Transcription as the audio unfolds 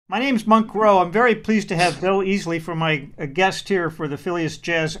My name's Monk Rowe. I'm very pleased to have Bill Easley for my guest here for the Phileas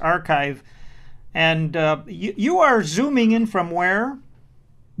Jazz Archive. And you are zooming in from where?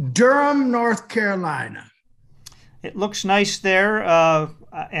 Durham, North Carolina. It looks nice there.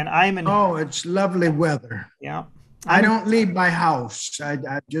 And I'm in, Oh, it's lovely weather. yeah, I I'm in, don't leave my house.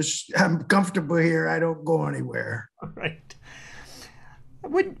 I'm comfortable here. I don't go anywhere. right.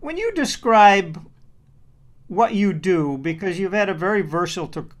 When you describe what you do, because you've had a very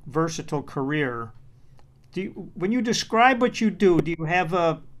versatile career, when you describe what you do you have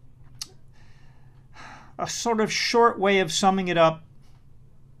a sort of short way of summing it up?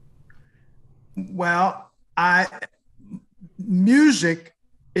 Well, I music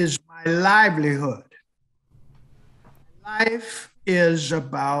is my livelihood. Life is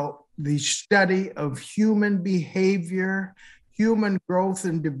about the study of human behavior, human growth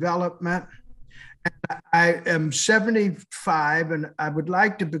and development. I am 75 and I would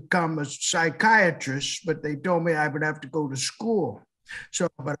like to become a psychiatrist, but they told me I would have to go to school. So,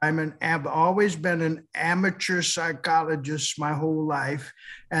 but I've always been an amateur psychologist my whole life,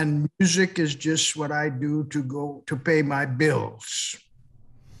 and music is just what I do to go to pay my bills.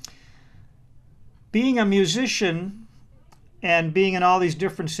 Being a musician and being in all these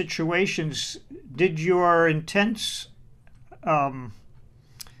different situations, did your intense um,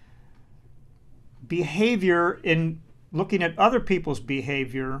 behavior in looking at other people's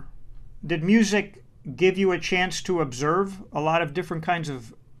behavior, did music give you a chance to observe a lot of different kinds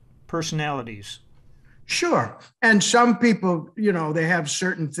of personalities? Sure. And some people, they have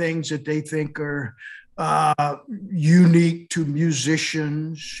certain things that they think are unique to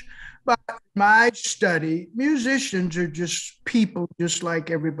musicians. But my study, musicians are just people just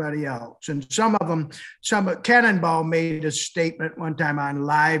like everybody else. And some of them, Cannonball made a statement one time on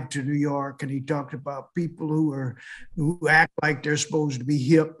Live to New York, and he talked about people who act like they're supposed to be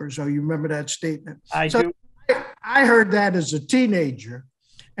hip or so. You remember that statement? I So do. I heard that as a teenager,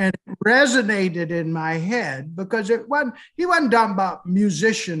 and it resonated in my head because he wasn't talking about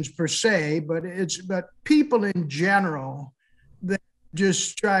musicians per se, but people in general that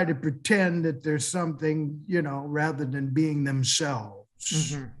just try to pretend that there's something, rather than being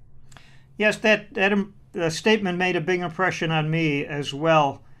themselves. Hmm. Yes, that statement made a big impression on me as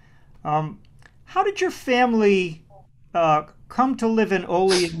well. Um, how did your family come to live in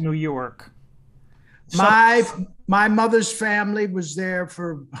Olean, New York? So, My my mother's family was there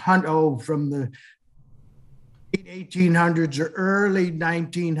from the 1800s or early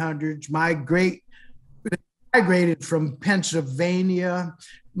 1900s. My great migrated from Pennsylvania.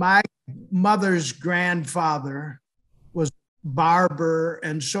 My mother's grandfather was barber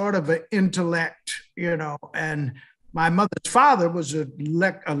and sort of an intellect, and my mother's father was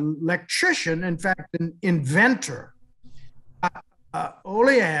electrician, in fact, an inventor.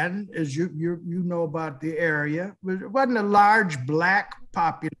 Olean, as you know about the area, wasn't a large black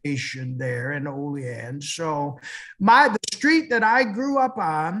population there in Olean. So the street that I grew up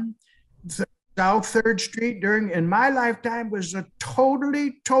on, South Third Street, during in my lifetime, was a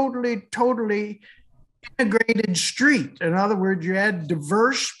totally integrated street. In other words, you had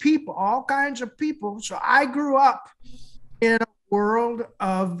diverse people, all kinds of people. So I grew up in a world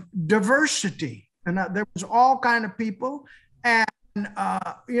of diversity, and there was all kind of people. And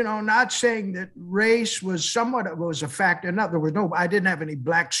not saying that race was a factor. In other words, no, I didn't have any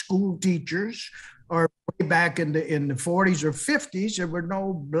black school teachers, or way back in the 40s or 50s, there were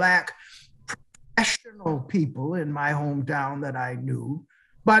no black professional people in my hometown that I knew.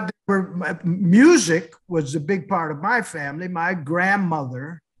 But music was a big part of my family. My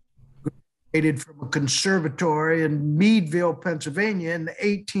grandmother graduated from a conservatory in Meadville, Pennsylvania in the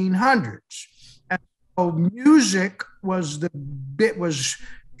 1800s. And so music was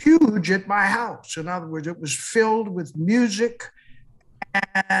huge at my house. In other words, it was filled with music,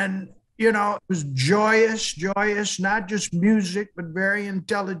 and it was joyous, not just music, but very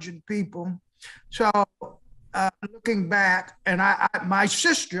intelligent people. So looking back, and my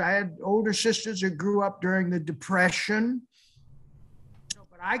sister, I had older sisters that grew up during the Depression,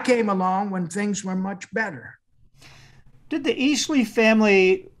 but I came along when things were much better. did the Easley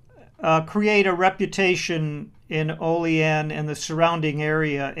family create a reputation in Olean and the surrounding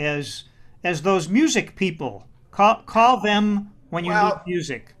area as those music people? Call them when you need Well,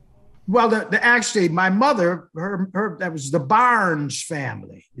 music. Well, actually, my mother, her that was the Barnes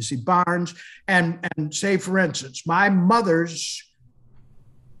family. You see, Barnes, and say, for instance, my mother's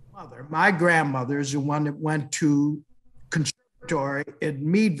mother, my grandmother, is the one that went to conservatory in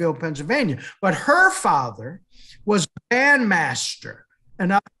Meadville, Pennsylvania. But her father was a bandmaster.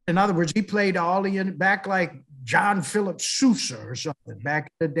 And in other words, he played all the back like John Philip Sousa or something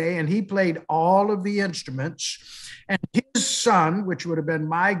back in the day, and he played all of the instruments. And his son, which would have been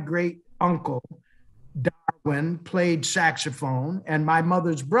my great uncle, Darwin, played saxophone, and my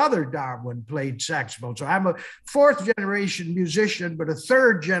mother's brother, Darwin, played saxophone. So I'm a fourth generation musician, but a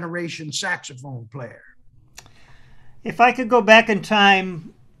third generation saxophone player. If I could go back in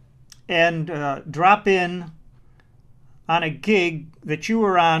time and drop in on a gig that you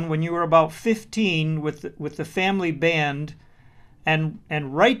were on when you were about 15 with the family band, and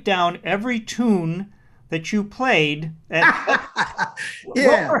write down every tune that you played.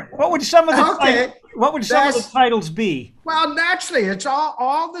 Yeah. What would some of the titles be? Well, naturally, it's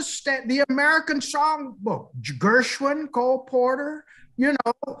all the American Songbook. Gershwin, Cole Porter,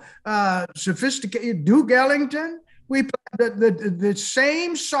 sophisticated Duke Ellington. We played the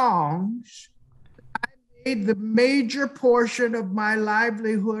same songs. Made the major portion of my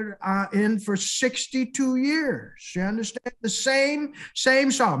livelihood in for 62 years. You understand? The same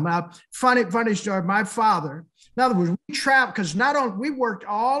song. Now, funny story. My father, in other words, we traveled because not only we worked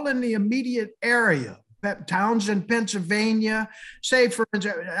all in the immediate area, Townsend, Pennsylvania. Say, for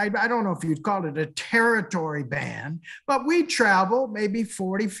instance, I don't know if you'd call it a territory band, but we travel maybe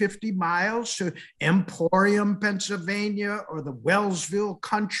 40, 50 miles to Emporium, Pennsylvania, or the Wellsville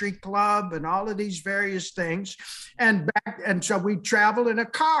Country Club, and all of these various things. And so we travel in a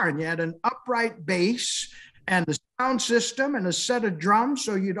car, and you had an upright bass and the sound system and a set of drums.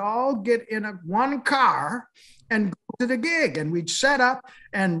 So you'd all get in one car and go to the gig, and we'd set up.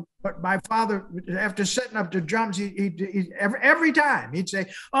 But my father, after setting up the drums, every time he'd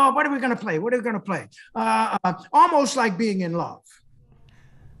say, "Oh, what are we going to play? What are we going to play?" Almost like being in love,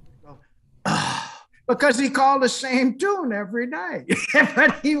 because he called the same tune every night.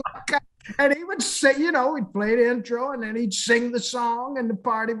 And he would say, we'd play the intro, and then he'd sing the song, and the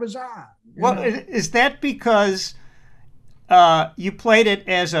party was on. Well, is that because you played it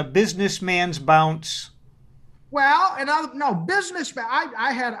as a businessman's bounce? Well, no, businessman.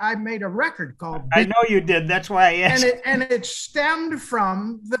 I made a record called. I know you did. That's why I asked. And it stemmed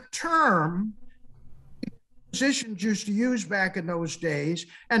from the term musicians used to use back in those days.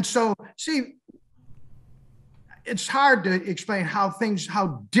 And so, see, it's hard to explain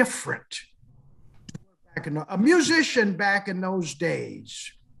how different. A musician back in those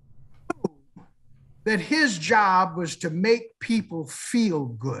days knew that his job was to make people feel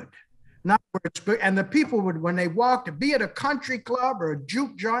good. In other words, and the people would, when they walked, be it a country club or a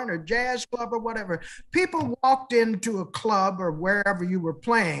juke joint or jazz club or whatever, people walked into a club or wherever you were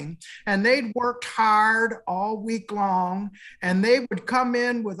playing, and they'd worked hard all week long, and they would come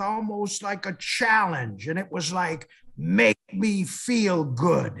in with almost like a challenge, and it was like, make me feel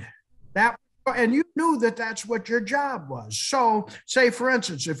good. And you knew that that's what your job was. So, say, for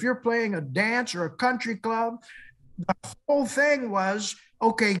instance, if you're playing a dance or a country club, the whole thing was,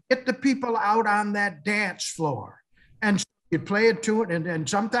 okay, get the people out on that dance floor. And so you play a tune, and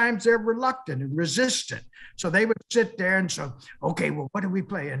sometimes they're reluctant and resistant. So they would sit there and so, okay, well, what do we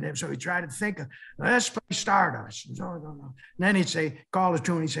play? And then, so we try to think of, let's play Stardust. And then he'd say, call the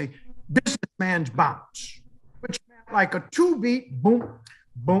tune, he'd say, Businessman's Bounce, which meant like a 2-beat, boom,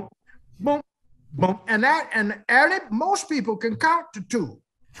 boom, boom, boom. And most people can count to 2.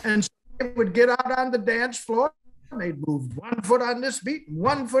 And so they would get out on the dance floor. They'd move 1 foot on this beat,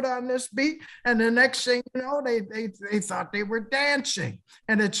 1 foot on this beat, and the next thing you know, they thought they were dancing.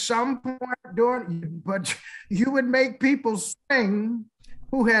 And at some point but you would make people swing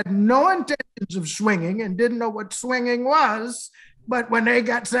who had no intentions of swinging and didn't know what swinging was, but when they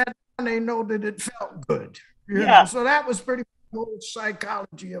got sat down, they know that it felt good. You know? So that was pretty much the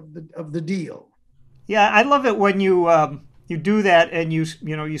psychology of the deal. Yeah, I love it when you do that, and you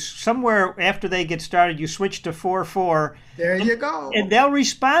somewhere after they get started, you switch to 4/4. There you go. And they'll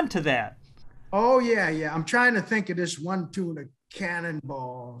respond to that. Oh yeah. I'm trying to think of this one tune of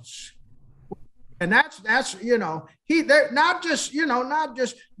Cannonballs. And that's they're not just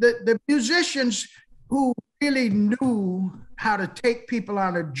the musicians who really knew how to take people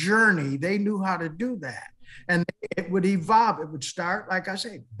on a journey. They knew how to do that. And it would evolve. It would start, like I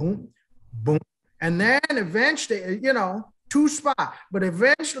say, boom, boom. And then eventually, 2 spot, but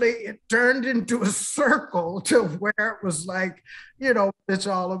eventually it turned into a circle to where it was like, it's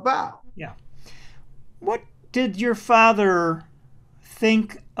all about. Yeah. What did your father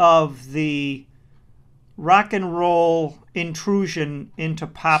think of the rock and roll intrusion into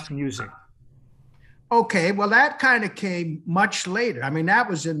pop music? Okay, well, that kind of came much later. I mean, that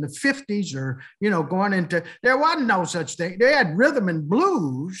was in the 50s or, going into, there wasn't no such thing. They had rhythm and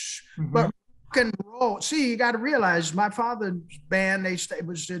blues, but and roll. See, you got to realize my father's band, it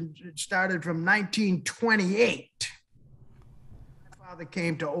started from 1928. My father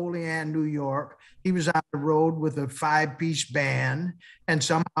came to Olean, New York. He was on the road with a 5-piece band, and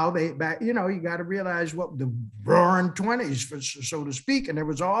somehow you got to realize what the roaring 20s, so to speak, and there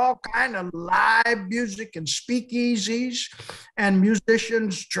was all kind of live music and speakeasies and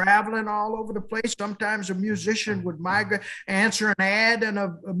musicians traveling all over the place. Sometimes a musician would migrate, answer an ad in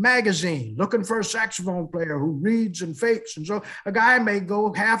a magazine looking for a saxophone player who reads and fakes, and so a guy may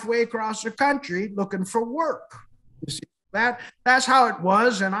go halfway across the country looking for work. You see, that's how it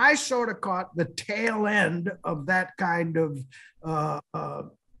was, and I sort of caught the tail end of that kind of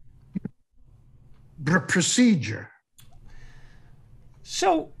procedure.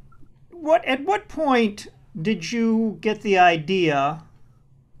 So, at what point did you get the idea,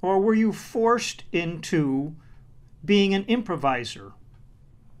 or were you forced into being an improviser?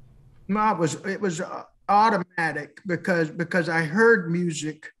 No, it was automatic because I heard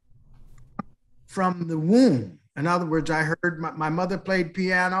music from the womb. In other words, I heard my mother played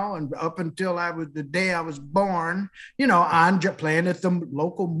piano, and up until the day I was born, playing at the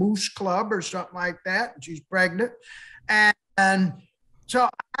local Moose Club or something like that. She's pregnant. And so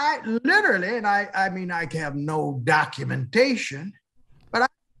I literally, and I mean, I have no documentation, but I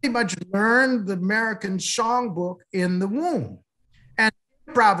pretty much learned the American songbook in the womb. And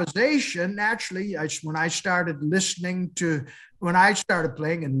improvisation, naturally, when I started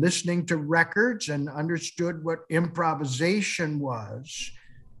playing and listening to records and understood what improvisation was,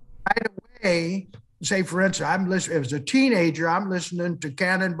 right away, say, for instance, as a teenager, I'm listening to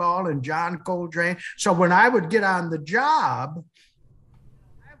Cannonball and John Coltrane. So when I would get on the job,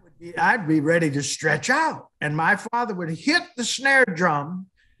 I'd be ready to stretch out. And my father would hit the snare drum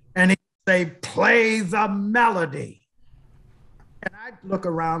and he'd say, play the melody. And I'd look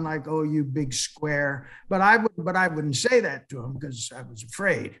around like, oh, you big square. But I wouldn't say that to him because I was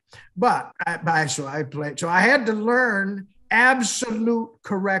afraid. But so I played. So I had to learn absolute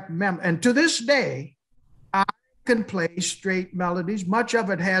correct memory. And to this day, I can play straight melodies. Much of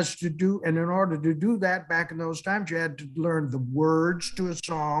it has to do, and in order to do that back in those times, you had to learn the words to a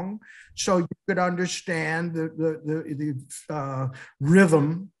song so you could understand the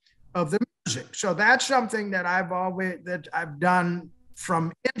rhythm of the music. So that's something that I've done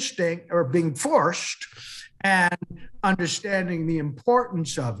from instinct or being forced and understanding the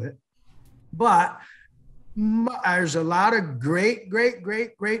importance of it. But there's a lot of great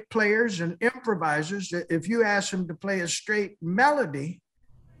players and improvisers that if you ask them to play a straight melody,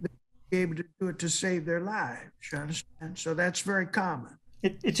 they'll be able to do it to save their lives. You understand? So that's very common.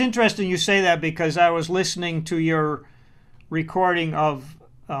 It's interesting you say that because I was listening to your recording of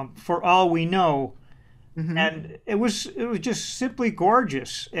For All We Know, Mm-hmm. and it was just simply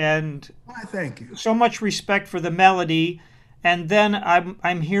gorgeous, and Thank you. so much respect for the melody. And then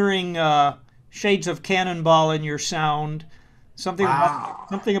I'm hearing shades of Cannonball in your sound, something Wow.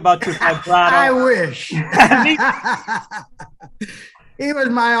 about your vibrato. I wish. He was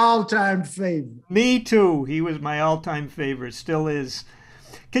my all-time favorite. Me too. He was my all-time favorite, still is.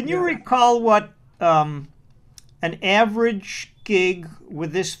 Can you Yeah. recall what an average gig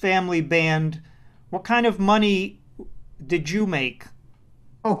with this family band, what kind of money did you make?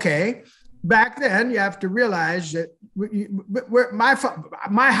 Okay. Back then, you have to realize that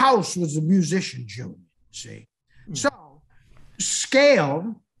my house was a musician's union, see. So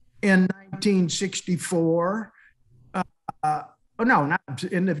scale in 1964, not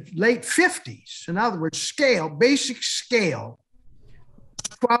in the late 50s. In other words, basic scale,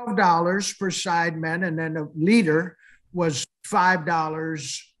 $12 per sideman, and then a leader was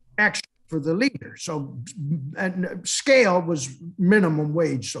 $5 extra for the leader. So and scale was minimum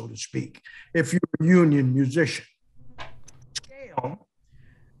wage, so to speak, if you're a union musician. Scale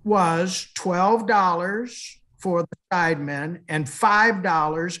was $12 for the sidemen and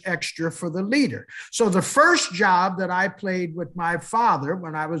 $5 extra for the leader. So the first job that I played with my father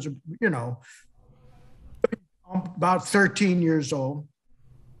when I was, about 13 years old,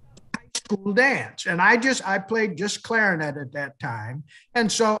 school dance. And I played just clarinet at that time. And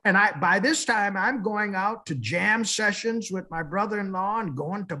by this time I'm going out to jam sessions with my brother-in-law and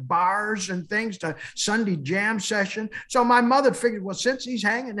going to bars and things, to Sunday jam session. So my mother figured, well, since he's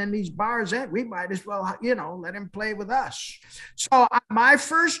hanging in these bars, we might as well, let him play with us. So my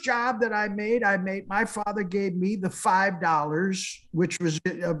first job that I made, my father gave me the $5, which was,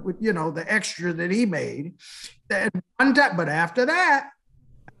 the extra that he made. And one time, but after that,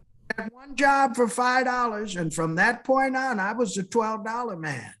 one job for $5, and from that point on, I was a $12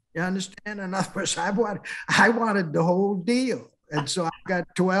 man. You understand? In other words, I wanted the whole deal. And so I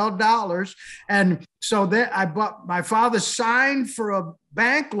got $12. And so then I bought, my father signed for a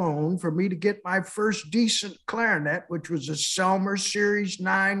bank loan for me to get my first decent clarinet, which was a Selmer Series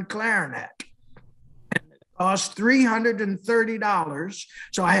 9 clarinet. Cost $330.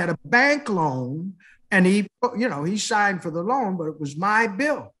 So I had a bank loan, and he signed for the loan, but it was my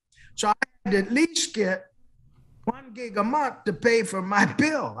bill. So I had to at least get $1 gig a month to pay for my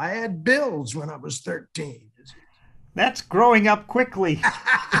bill. I had bills when I was 13. That's growing up quickly.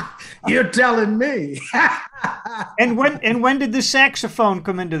 You're telling me. And when did the saxophone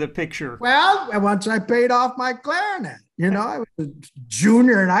come into the picture? Well, once I paid off my clarinet, I was a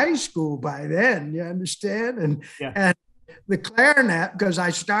junior in high school by then, you understand? And the clarinet, because I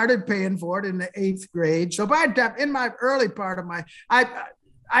started paying for it in the 8th grade. So by the time, in my early part of I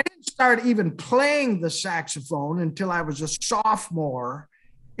didn't start even playing the saxophone until I was a sophomore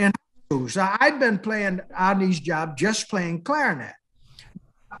in high school. So I'd been playing on these jobs, just playing clarinet.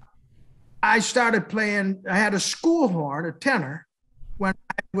 I started playing, I had a school horn, a tenor, when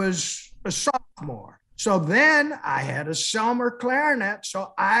I was a sophomore. So then I had a Selmer clarinet,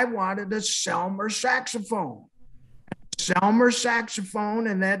 so I wanted a Selmer saxophone. Selmer saxophone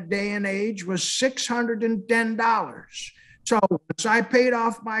in that day and age was $610. So once I paid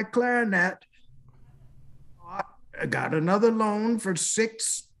off my clarinet, I got another loan for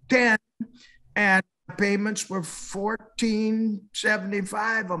 $610, and payments were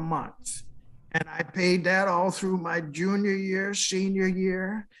 $14.75 a month. And I paid that all through my junior year, senior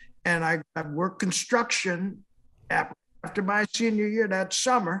year. And I worked construction after my senior year that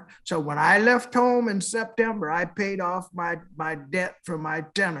summer. So when I left home in September, I paid off my debt for my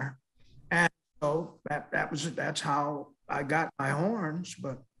tenor. And so that's how I got my horns.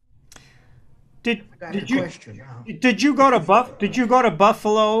 But Did you go to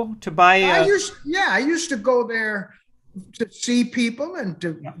Buffalo to buy I used to go there to see people and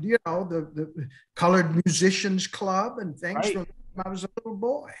to the Colored Musicians Club and things right. from when I was a little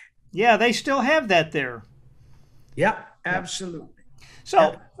boy. Yeah, they still have that there. Yeah, absolutely.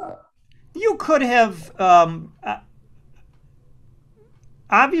 So you could have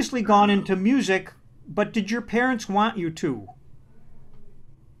obviously gone into music, but did your parents want you to?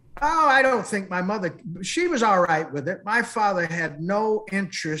 Oh, I don't think my mother, she was all right with it. My father had no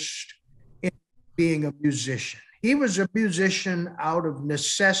interest in being a musician. He was a musician out of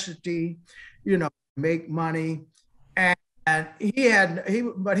necessity, make money. And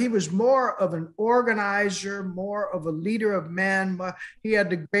but he was more of an organizer, more of a leader of men. He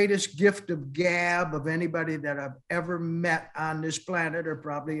had the greatest gift of gab of anybody that I've ever met on this planet, or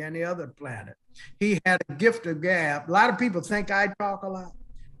probably any other planet. He had a gift of gab. A lot of people think I talk a lot.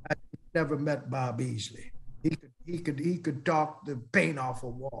 I never met Bob Easley. He could talk the paint off a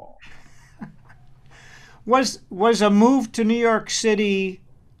wall. Was a move to New York City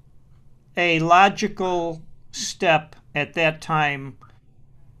a logical step at that time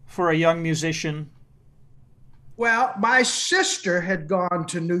for a young musician? Well, my sister had gone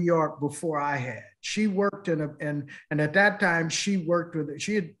to New York before I had. She worked and at that time she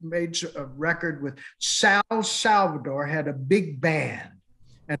had made a record with Sal Salvador, had a big band.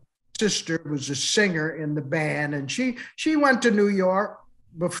 And my sister was a singer in the band, and she went to New York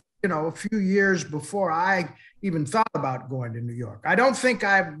before, a few years before I even thought about going to New York. I don't think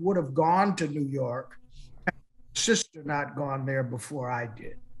I would have gone to New York had my sister not gone there before I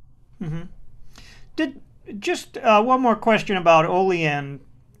did. Mm-hmm. Just one more question about Olean.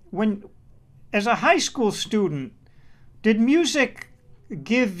 As a high school student, did music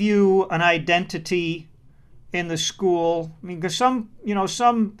give you an identity in the school? I mean, because some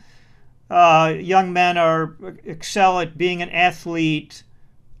young men excel at being an athlete.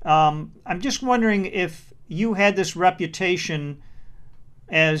 I'm just wondering if you had this reputation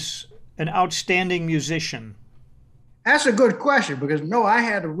as an outstanding musician. That's a good question, because no, I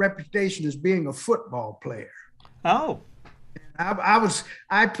had a reputation as being a football player. Oh.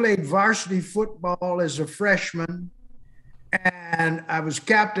 I played varsity football as a freshman, and I was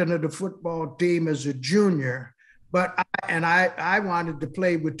captain of the football team as a junior. But I wanted to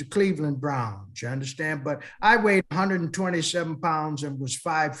play with the Cleveland Browns, you understand? But I weighed 127 pounds and was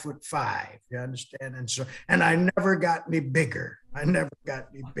 5'5", you understand? And I never got any bigger.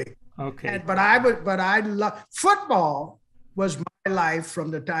 Okay. But I love football. Was my life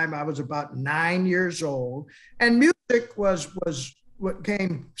from the time I was about 9 years old, and music was what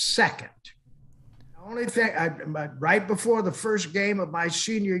came second. The only thing, right before the first game of my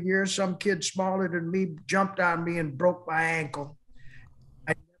senior year, some kid smaller than me jumped on me and broke my ankle.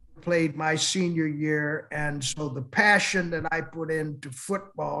 I never played my senior year, and so the passion that I put into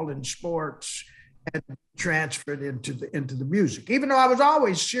football and sports and transferred into the music, even though I was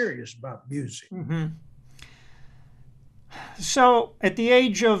always serious about music. Hmm. So, at the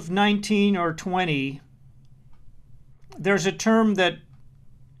age of 19 or 20, there's a term that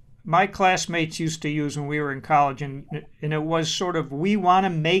my classmates used to use when we were in college, and it was sort of, we want to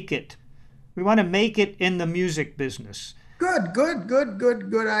make it. We want to make it in the music business. Good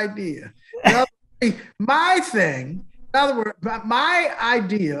idea. In other words, my thing, in other words, my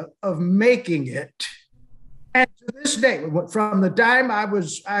idea of making it, and to this day, from the time I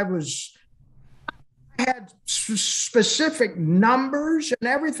had specific numbers and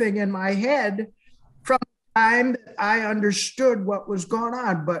everything in my head from the time that I understood what was going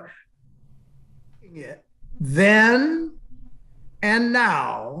on, but it then and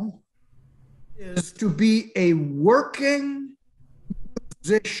now is to be a working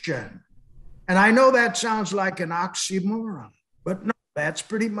musician. And I know that sounds like an oxymoron, but no, that's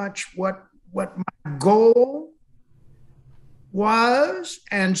pretty much what my goal was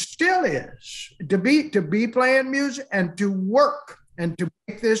and still is, to be playing music and to work and to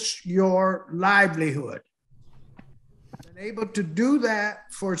make this your livelihood. I've been able to do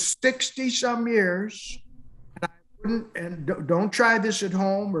that for 60 some years. And don't try this at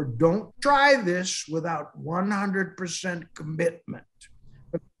home, or don't try this without 100% commitment.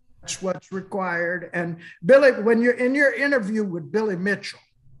 That's what's required. And Billy, when you're in your interview with Billy Mitchell,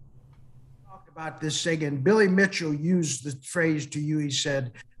 talked about this thing, and Billy Mitchell used the phrase to you. He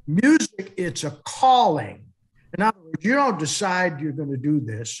said, music, it's a calling. In other words, you don't decide you're going to do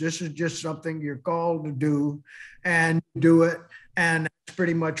this. This is just something you're called to do, and do it. And that's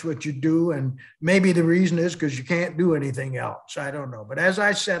pretty much what you do. And maybe the reason is because you can't do anything else. I don't know. But as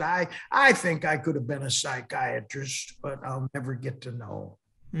I said, I think I could have been a psychiatrist, but I'll never get to know.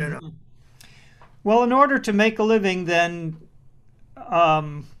 You know? Well, in order to make a living, then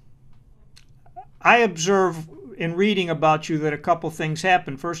I observe in reading about you that a couple things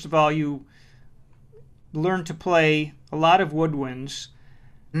happen. First of all, you learned to play a lot of woodwinds.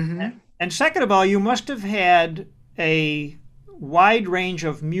 Mm-hmm. And second of all, you must have had a wide range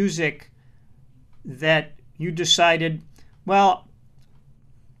of music that you decided, well,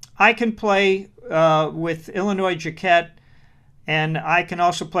 I can play with Illinois Jacquet, and I can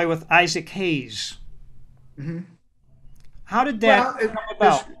also play with Isaac Hayes. Mm-hmm. How did that come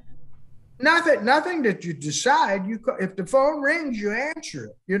about? Nothing that you decide. If the phone rings, you answer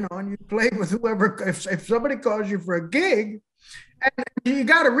it, and you play with whoever. If somebody calls you for a gig, and you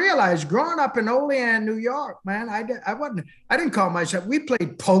got to realize, growing up in Olean, New York, man, I didn't call myself. We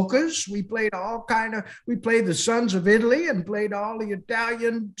played polkas. We played we played the Sons of Italy and played all the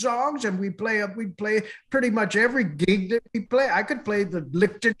Italian songs. And we'd play pretty much every gig that we play. I could play the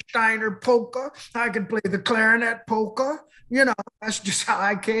Liechtensteiner polka. I could play the clarinet polka. That's just how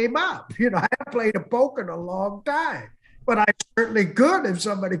I came up. I haven't played a polka in a long time, but I certainly could if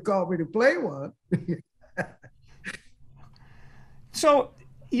somebody called me to play one. So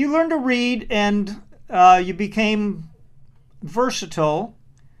you learned to read, and you became versatile.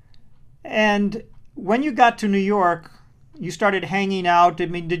 And when you got to New York, you started hanging out. I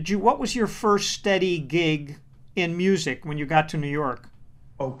mean, what was your first steady gig in music when you got to New York?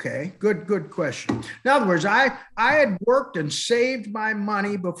 Okay, good question. In other words, I had worked and saved my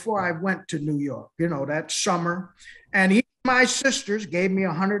money before I went to New York, that summer. And each of my sisters gave me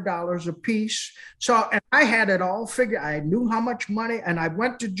 $100 a piece. And I had it all figured. I knew how much money, and I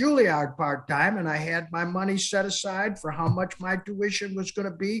went to Juilliard part-time, and I had my money set aside for how much my tuition was going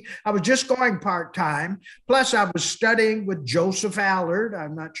to be. I was just going part-time. Plus, I was studying with Joseph Allard.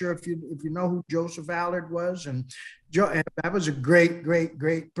 I'm not sure if you know who Joseph Allard was. And that was a great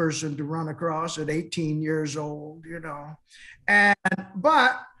person to run across at 18 years old,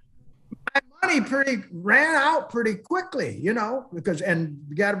 but my money ran out pretty quickly, because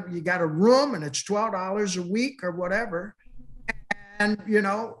you got a room and it's $12 a week or whatever, and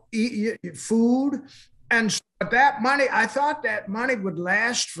eat food, and so that money, I thought that money would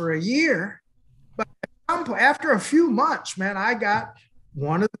last for a year, but after a few months, man, I got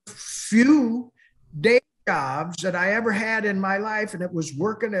one of the few day jobs that I ever had in my life, and it was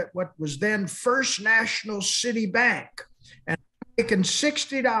working at what was then First National City Bank, and making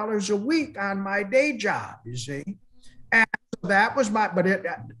 $60 a week on my day job, you see. And so that was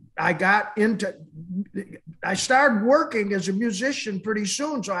I started working as a musician pretty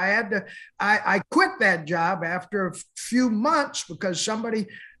soon. So I quit that job after a few months because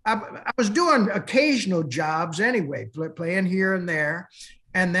I was doing occasional jobs anyway, playing here and there.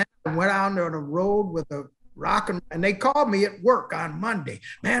 And then I went out on a road with a and they called me at work on Monday.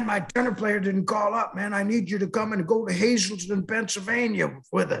 Man, my tenor player didn't call up. Man, I need you to come and go to Hazleton, Pennsylvania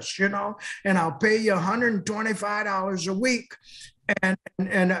with us, and I'll pay you $125 a week. And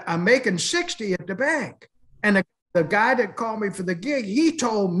I'm making 60 at the bank. And the guy that called me for the gig, he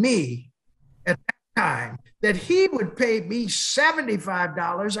told me at that time that he would pay me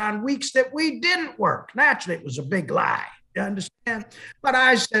 $75 on weeks that we didn't work. Naturally, it was a big lie. You understand? But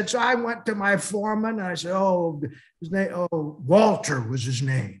I said, so I went to my foreman and I said, Walter was his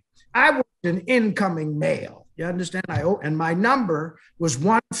name. I was an incoming mail. You understand? And my number was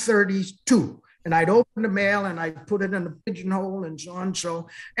 132. And I'd open the mail and I'd put it in a pigeonhole and so on.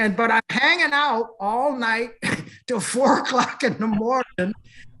 But I'm hanging out all night till 4 o'clock in the morning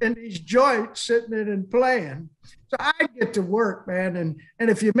in these joints, sitting in and playing. So I'd get to work, man. And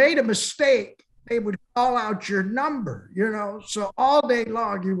if you made a mistake, they would call out your number, So all day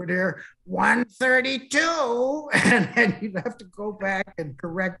long you would hear 132, and then you'd have to go back and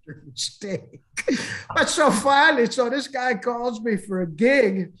correct your mistake. But so finally, this guy calls me for a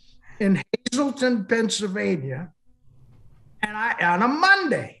gig in Hazleton, Pennsylvania, and on a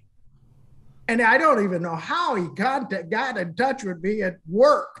Monday. And I don't even know how he got in touch with me at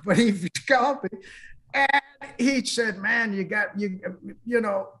work, but he called me. And he said, man,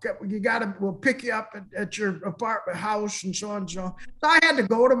 we'll pick you up at your apartment house and so on and so on. So I had to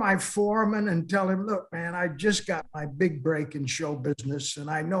go to my foreman and tell him, look, man, I just got my big break in show business and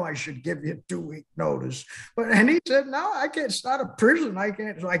I know I should give you a 2-week notice. And he said, no, I can't start a prison. I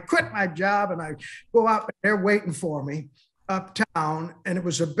can't. So I quit my job and I go out and they're waiting for me uptown. And it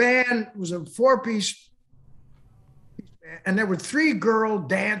was a band, it was a 4-piece band, and there were 3 girl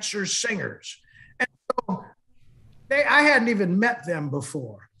dancers, singers. I hadn't even met them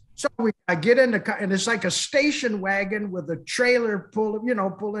before. So I get in the car, and it's like a station wagon with a trailer pulling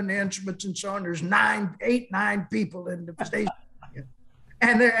the instruments and so on. There's 9 people in the station wagon.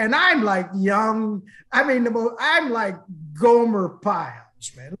 And I'm like young. I'm like Gomer Pyle.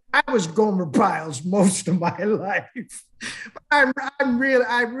 Man. I was Gomer Pyle most of my life. I'm really,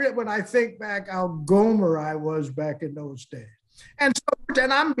 when I think back how Gomer I was back in those days. And so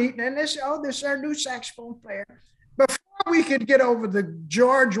then I'm meeting, and this is our new saxophone player. Before we could get over the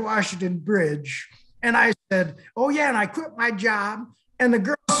George Washington Bridge, and I said, oh yeah, and I quit my job. And the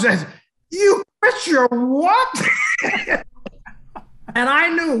girl says, you quit your what? And I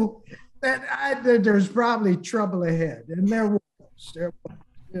knew that there was probably trouble ahead, and there was.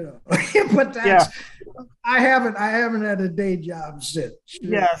 But I haven't had a day job since.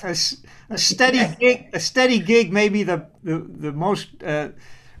 Yeah, a steady gig may be the most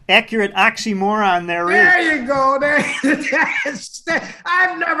accurate oxymoron there is. There you go.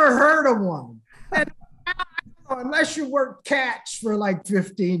 I've never heard of one. And unless you work cats for like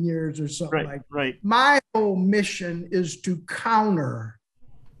 15 years or something right. My whole mission is to counter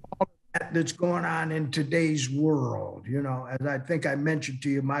all that's going on in today's world. As I think I mentioned to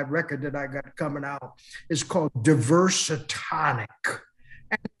you, my record that I got coming out is called Diversitonic.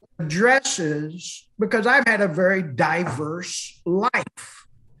 And it addresses, because I've had a very diverse life.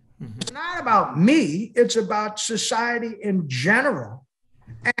 Mm-hmm. It's not about me, it's about society in general.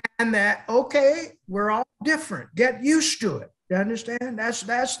 And that, okay, we're all different. Get used to it. You understand?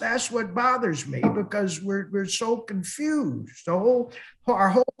 That's what bothers me, because we're so confused. Our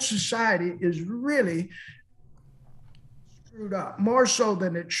whole society is really screwed up, more so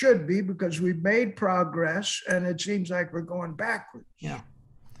than it should be, because we've made progress and it seems like we're going backwards. Yeah.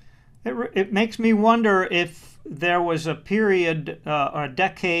 It makes me wonder if there was a period, a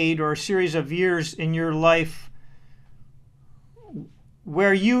decade or a series of years in your life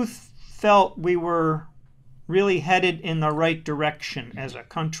where you felt we were really headed in the right direction as a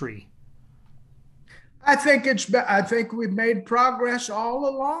country. I think we've made progress all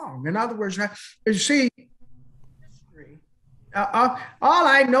along. In other words, you see, history. All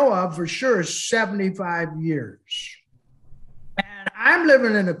I know of for sure is 75 years. And I'm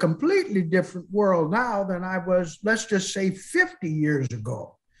living in a completely different world now than I was, let's just say, 50 years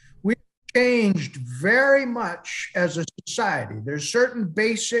ago. We've changed very much as a society. There's certain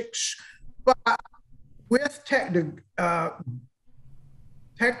basics, but with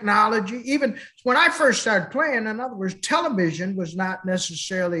technology, even when I first started playing, in other words, television was not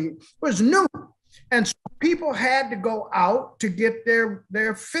necessarily, was new. And so people had to go out to get their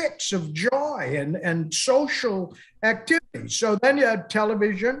fix of joy and social activity. So then you had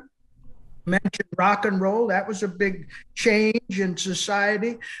television, mentioned rock and roll. That was a big change in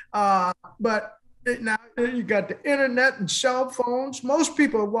society. But now you got the internet and cell phones. Most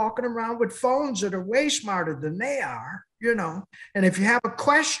people are walking around with phones that are way smarter than they are, And if you have a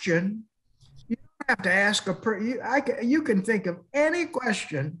question, you don't have to ask you can think of any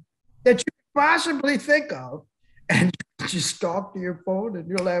question that you could possibly think of, and just talk to your phone and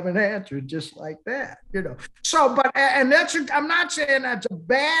you'll have an answer just like that, you know. So, but, and that's, I'm not saying that's a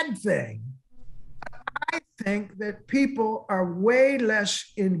bad thing. I think that people are way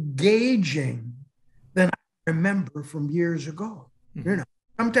less engaging than I remember from years ago. Mm-hmm. You know,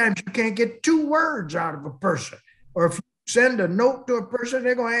 sometimes you can't get 2 words out of a person, or if you send a note to a person,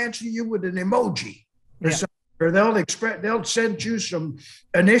 they're going to answer you with an emoji or something, or they'll send you some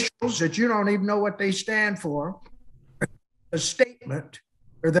initials that you don't even know what they stand for, a statement,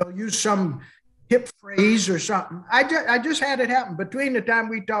 or they'll use some hip phrase or something. I just had it happen between the time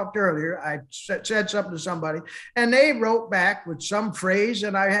we talked earlier. I said something to somebody and they wrote back with some phrase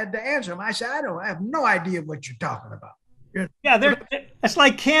and I had to answer them. I said, I have no idea what you're talking about. Yeah, it's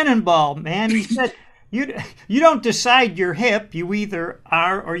like Cannonball, man. He said, you don't decide you're hip. You either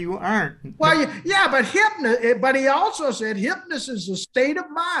are or you aren't. Well, yeah, but he also said hipness is a state of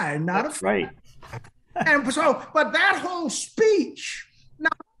mind, not a right. And so, but that whole speech, now,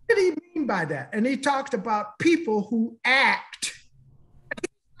 what did he mean by that? And he talked about people who act.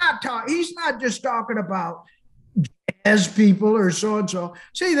 He's not just talking about jazz people or so and so.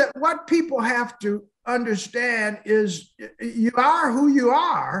 See, that what people have to understand is you are who you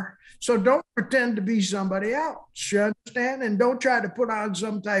are. So don't pretend to be somebody else. You understand? And don't try to put on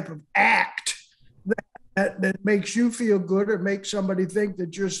some type of act that makes you feel good or makes somebody think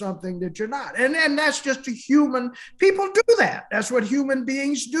that you're something that you're not. And that's just a human, people do that. That's what human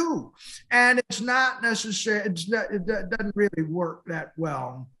beings do. And it's not necessary, it doesn't really work that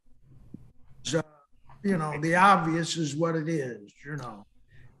well. So, you know, the obvious is what it is, you know.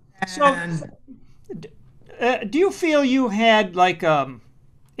 And, so, do you feel you had like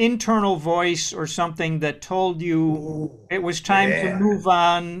internal voice or something that told you it was time to move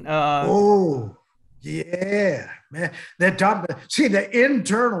on? Yeah, man. See, the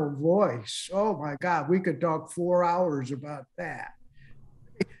internal voice. Oh my God, we could talk 4 hours about that.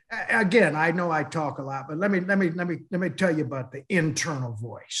 Again, I know I talk a lot, but let me tell you about the internal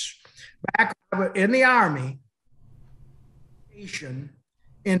voice. Back in the Army, station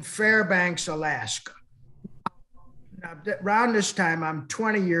in Fairbanks, Alaska. Now, around this time, I'm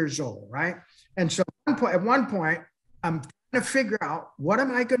 20 years old, right? And so at one point, I'm to figure out what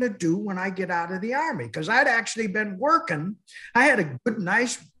am I going to do when I get out of the Army, because I'd actually been working. I had a good,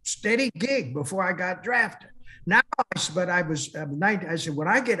 nice, steady gig before I got drafted. Now, but I'm 19. I said, when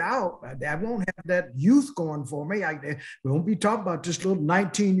I get out, I won't have that youth going for me. We won't be talking about this little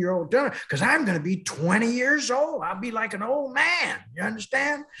 19-year-old because I'm going to be 20 years old. I'll be like an old man. You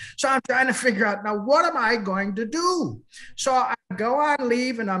understand? So I'm trying to figure out, now, what am I going to do? So I go on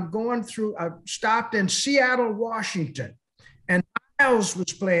leave and I'm going through, I stopped in Seattle, Washington. And Miles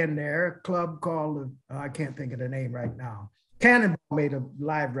was playing there, a club called, I can't think of the name right now. Cannonball made a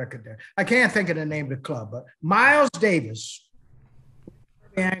live record there. I can't think of the name of the club, but Miles Davis,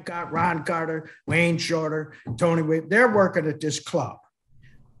 Hancock, Ron Carter, Wayne Shorter, Tony Wade, they're working at this club.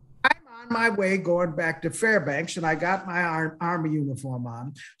 I'm on my way going back to Fairbanks and I got my Army uniform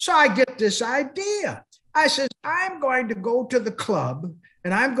on. So I get this idea. I said, I'm going to go to the club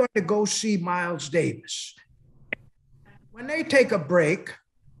and I'm going to go see Miles Davis. When they take a break,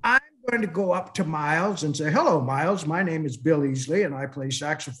 I'm going to go up to Miles and say, hello, Miles. My name is Bill Easley and I play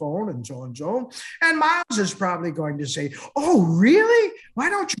saxophone and so and so. And Miles is probably going to say, oh, really? Why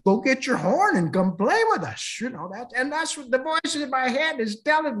don't you go get your horn and come play with us? You know, that's what the voice in my head is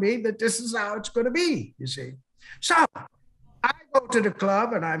telling me, that this is how it's going to be, you see. So I go to the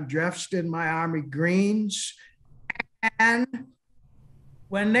club and I'm dressed in my Army greens. And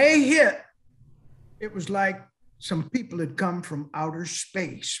when they hit, it was like some people had come from outer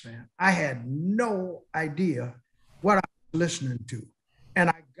space, man. I had no idea what I was listening to. And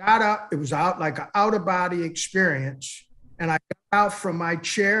I got up, it was out like an out-of-body experience. And I got out from my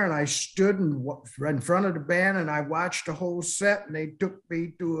chair and I stood in front of the band and I watched the whole set and they took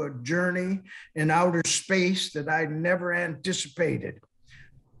me to a journey in outer space that I never anticipated.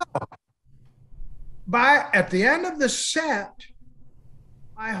 At the end of the set,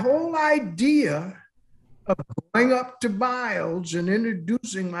 my whole idea of going up to Miles and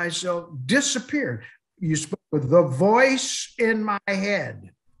introducing myself disappeared. You spoke with the voice in my head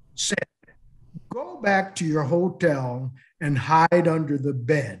said, go back to your hotel and hide under the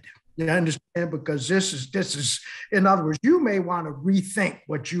bed. You understand? Because this is, in other words, you may want to rethink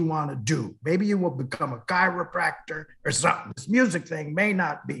what you want to do. Maybe you will become a chiropractor or something. This music thing may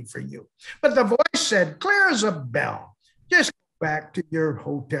not be for you. But the voice said, clear as a bell, just go back to your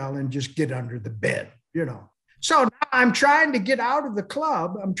hotel and just get under the bed. You know, so now I'm trying to get out of the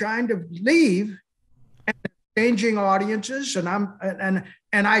club. I'm trying to leave. changing audiences, and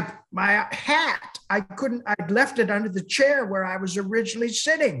my hat, I'd left it under the chair where I was originally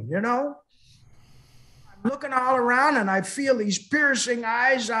sitting, I'm looking all around and I feel these piercing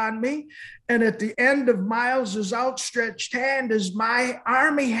eyes on me. And at the end of Miles's outstretched hand is my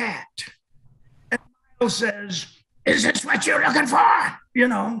army hat. And Miles says, "Is this what you're looking for?"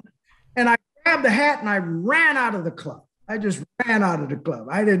 And I grabbed the hat and I ran out of the club. I just ran out of the club.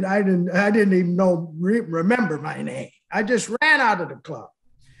 I didn't even remember my name. I just ran out of the club.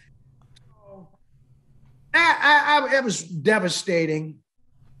 So it was devastating.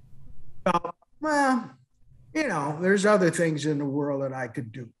 Well, there's other things in the world that I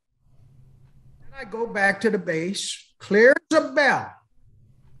could do. And I go back to the base, clear as a bell.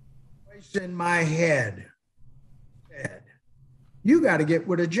 Voice in my head said, "You got to get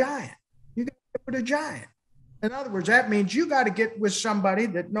with a giant. You got to get with a giant." In other words, that means you got to get with somebody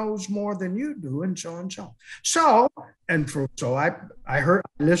that knows more than you do, and so and so. So I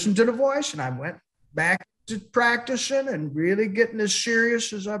listened to the voice, and I went back to practicing and really getting as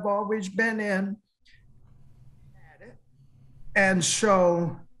serious as I've always been in. And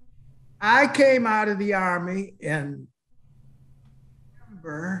so I came out of the Army in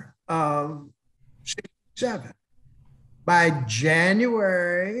November of '67. By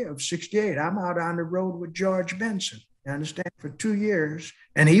January of '68, I'm out on the road with George Benson, you understand, for 2 years.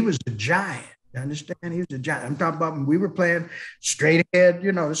 And he was a giant, you understand? He was a giant. I'm talking about when we were playing straight ahead,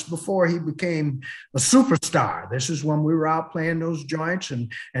 this is before he became a superstar. This is when we were out playing those joints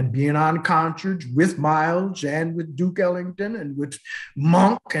and being on concerts with Miles and with Duke Ellington and with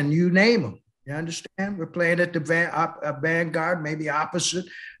Monk and you name them. You understand? We're playing at the Vanguard, maybe opposite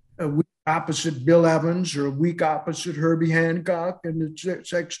Bill Evans or a week opposite Herbie Hancock and the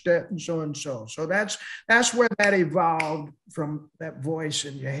sextet and so and so. So that's where that evolved from, that voice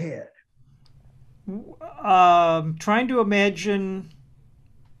in your head. Trying to imagine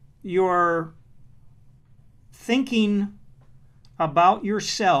your thinking about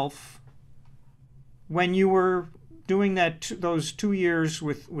yourself when you were doing those 2 years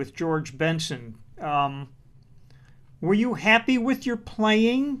with George Benson. Were you happy with your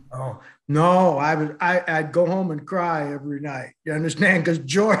playing? Oh, no, I'd go home and cry every night. You understand? Because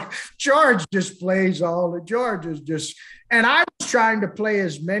George just plays George is just, and I was trying to play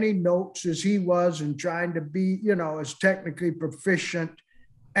as many notes as he was and trying to be, as technically proficient.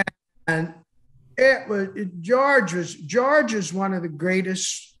 And George is one of the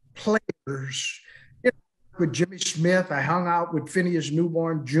greatest players. With Jimmy Smith, I hung out with Phineas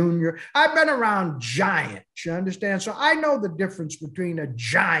Newborn Jr. I've been around giants, you understand? So I know the difference between a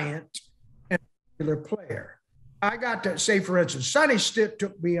giant and a regular player. I got to say, for instance, Sonny Stitt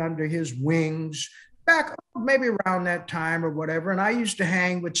took me under his wings back maybe around that time or whatever. And I used to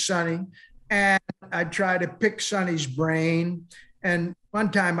hang with Sonny and I'd try to pick Sonny's brain. And one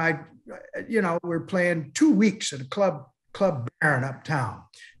time we're playing 2 weeks at a Club Baron uptown.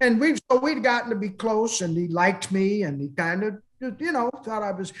 And we'd gotten to be close and he liked me and he kind of, thought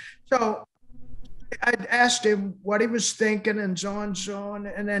I was, so I asked him what he was thinking and so on.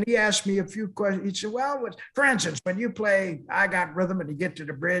 And then he asked me a few questions. He said, well, for instance, when you play I Got Rhythm and you get to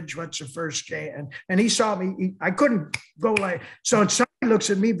the bridge, what's the first J? And he saw me, I couldn't go so somebody looks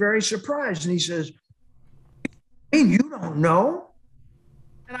at me very surprised and he says, "You don't know?"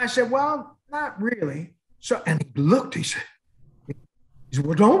 And I said, "Well, not really." So, and he said,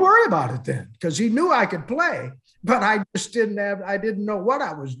 "Well, don't worry about it then," because he knew I could play, but I just I didn't know what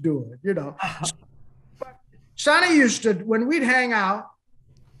I was doing, But Sonny used to, when we'd hang out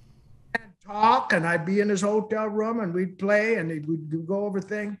and talk, and I'd be in his hotel room and we'd play and we'd go over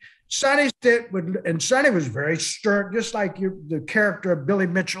things, Sonny was very stern, just like the character of Billy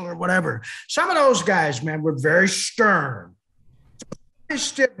Mitchell or whatever. Some of those guys, man, were very stern.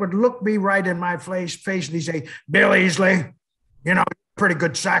 Stitt would look me right in my face and he'd say, "Bill Easley, you're a pretty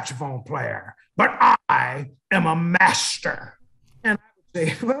good saxophone player, but I am a master." And I would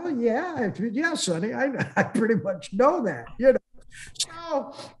say, "Well, yeah, Sonny, I pretty much know that,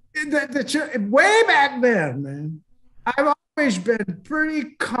 So way back then, man, I've always been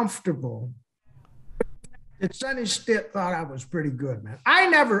pretty comfortable that Sonny Stitt thought I was pretty good, man.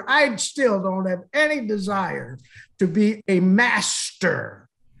 I still don't have any desire to be a master,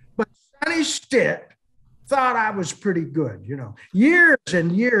 but Sonny Stitt thought I was pretty good, years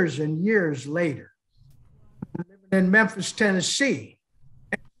and years and years later, living in Memphis, Tennessee.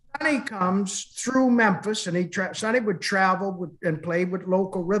 And Sonny comes through Memphis and Sonny would travel and play with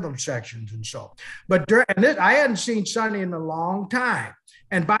local rhythm sections and so. But I hadn't seen Sonny in a long time.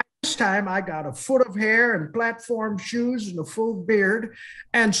 And by this time, I got a foot of hair and platform shoes and a full beard.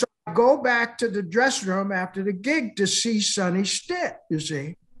 And so go back to the dressing room after the gig to see Sonny Stitt, you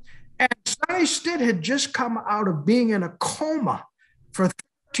see. And Sonny Stitt had just come out of being in a coma for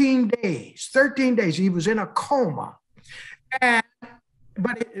 13 days. 13 days. He was in a coma. And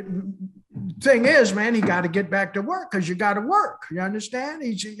but thing is, man, he got to get back to work because you got to work. You understand?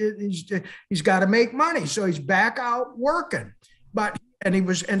 He's got to make money. So he's back out working.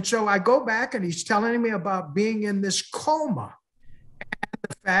 And so I go back and he's telling me about being in this coma.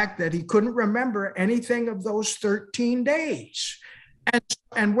 The fact that he couldn't remember anything of those 13 days.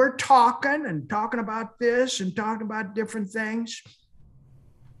 And we're talking about this and talking about different things.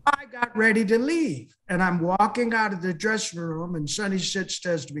 I got ready to leave and I'm walking out of the dressing room and Sonny says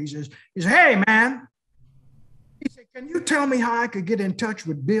to me, he says, hey man, he said, can you tell me how I could get in touch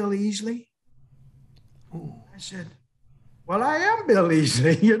with Bill Easley? Ooh. I said, well, I am Bill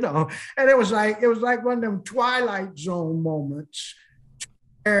Easley, you know. And it was like one of them Twilight Zone moments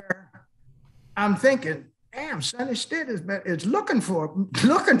where I'm thinking, damn, Sonny Stitt is looking for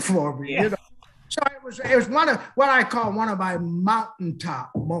me, yeah. you know. So it was one of what I call one of my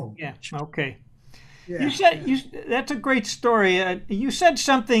mountaintop moments. Yeah. Okay. Yeah. You said that's a great story. You said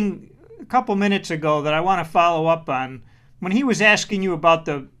something a couple minutes ago that I want to follow up on. When he was asking you about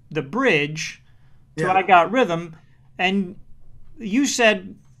the bridge to I Got Rhythm, and you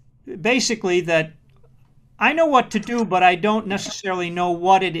said basically that I know what to do, but I don't necessarily know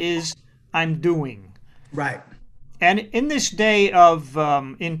what it is I'm doing. Right. And in this day of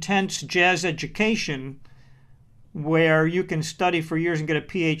intense jazz education, where you can study for years and get a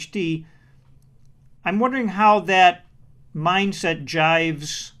PhD, I'm wondering how that mindset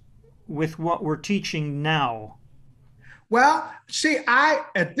jives with what we're teaching now. Well, see,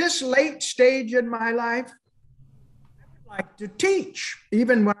 at this late stage in my life, I would like to teach,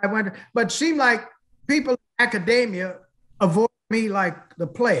 even when I went, but it seemed like people in academia avoid me like the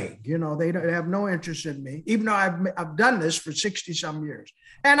plague. You know, they have no interest in me, even though I've done this for 60 some years.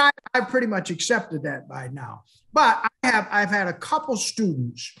 And I've pretty much accepted that by now. But I've had a couple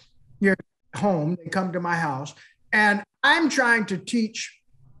students here at home, they come to my house, and I'm trying to teach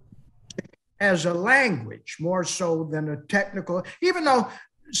as a language more so than a technical, even though,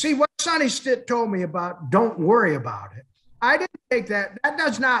 see what Sonny Stitt told me about, don't worry about it. I didn't take that. That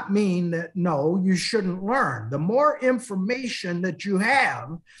does not mean that, no, you shouldn't learn. The more information that you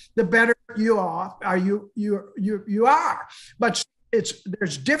have, the better you are. You are. But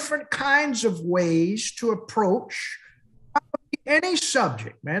there's different kinds of ways to approach any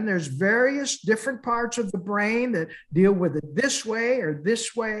subject, man. There's various different parts of the brain that deal with it this way or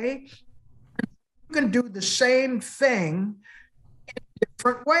this way. You can do the same thing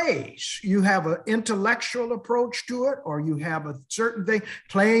different ways. You have an intellectual approach to it, or you have a certain thing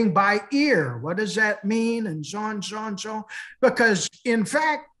playing by ear. What does that mean? And so on, so on, so on. Because in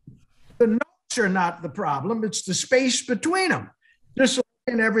fact, the notes are not the problem. It's the space between them. Just like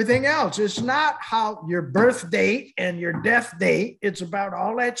in everything else. It's not how your birth date and your death date. It's about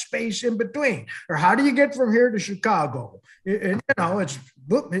all that space in between. Or how do you get from here to Chicago? And, you know,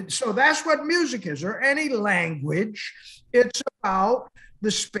 so that's what music is, or any language. It's about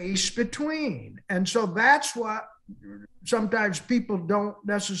the space between. And so that's what sometimes people don't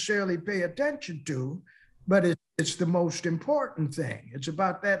necessarily pay attention to, but it's the most important thing. It's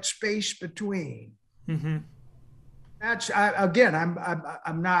about that space between. Mm-hmm.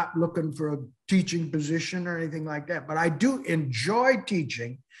 I'm not looking for a teaching position or anything like that, but I do enjoy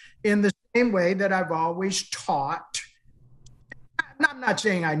teaching in the same way that I've always taught. I'm not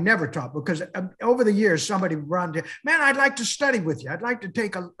saying I never taught, because over the years, somebody would run to, man, I'd like to study with you. I'd like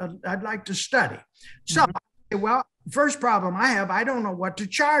to study. So, well, first problem I have, I don't know what to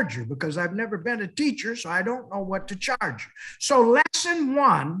charge you because I've never been a teacher, so I don't know what to charge you. So lesson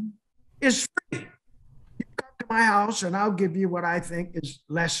one is free. You come to my house and I'll give you what I think is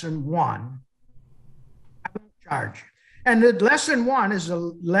lesson one. I won't charge you. And the lesson one is a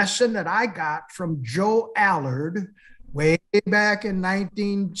lesson that I got from Joe Allard way back in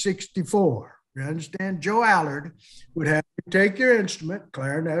 1964. You understand? Joe Allard would have you take your instrument,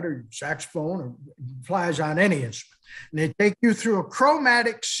 clarinet or saxophone, or flies on any instrument, and they take you through a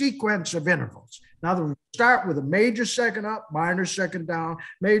chromatic sequence of intervals. In other words, start with a major second up, minor second down,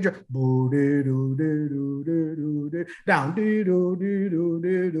 major down,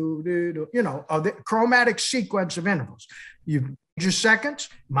 you know, the chromatic sequence of intervals. You major seconds,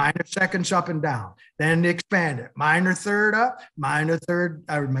 minor seconds up and down, then expand it, minor third up, minor third,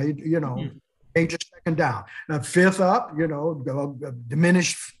 or you know, major second down. Now, fifth up, go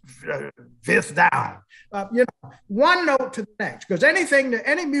diminished fifth down. One note to the next, because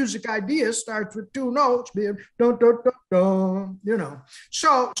any music idea starts with two notes, being dun, dun, dun, dun,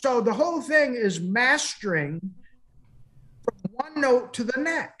 So the whole thing is mastering from one note to the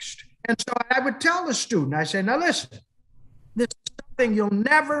next. And so I would tell the student, I say, now listen, this is something you'll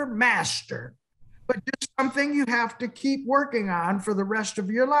never master, but just something you have to keep working on for the rest of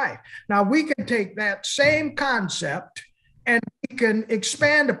your life. Now, we can take that same concept and we can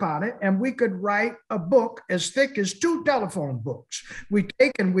expand upon it, and we could write a book as thick as 2 telephone books. We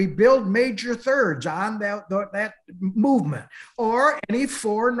take and we build major thirds on that movement, or any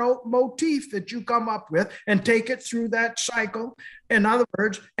 4-note motif that you come up with, and take it through that cycle. In other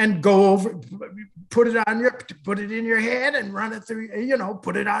words, and go over, put it in your head and run it through,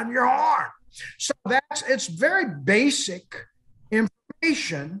 put it on your horn. So it's very basic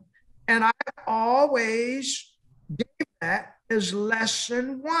information. And I always gave that as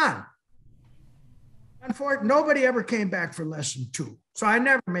lesson 1. Unfortunately, nobody ever came back for lesson 2. So I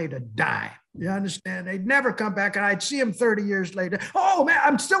never made a dime. You understand? They'd never come back, and I'd see them 30 years later. Oh man,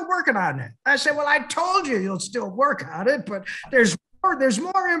 I'm still working on it. I said, well, I told you you'll still work on it, but there's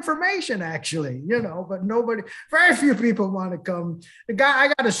more information actually, but very few people want to come. I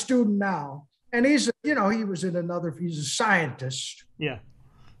got a student now, and he's a scientist. Yeah.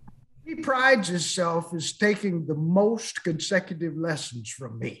 He prides himself as taking the most consecutive lessons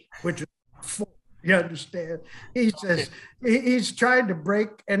from me, which is 4. You understand? He says he's trying to break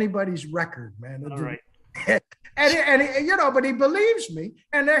anybody's record, man. All right. But he believes me.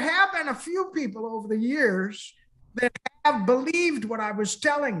 And there have been a few people over the years that have believed what I was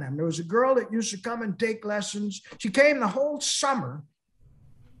telling them. There was a girl that used to come and take lessons. She came the whole summer,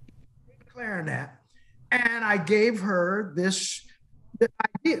 clarinet, and I gave her the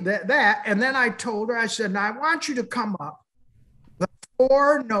idea, and then I told her, I said, now I want you to come up with a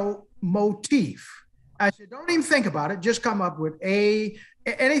 4-note motif. I said, don't even think about it. Just come up with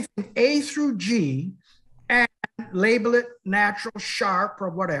anything A through G, and label it natural, sharp, or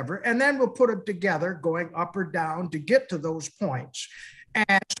whatever. And then we'll put it together going up or down to get to those points.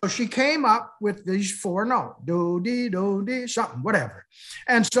 And so she came up with these 4 notes, do, dee, something, whatever.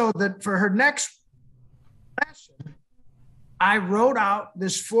 And so that for her next lesson, I wrote out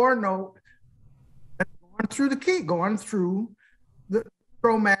this 4-note going through the key, going through the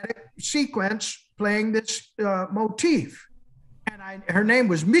chromatic sequence, playing this motif. And her name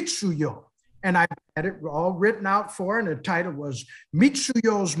was Mitsuyo. And I had it all written out for her, and the title was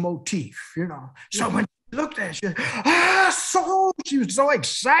Mitsuyo's Motif, So when she looked at it, she was so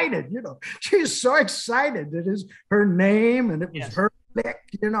excited, She was so excited. It is her name, and it was her lick,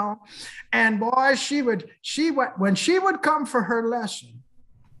 And boy, when she would come for her lesson,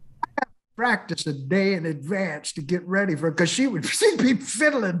 I had to practice a day in advance to get ready for her, because she'd be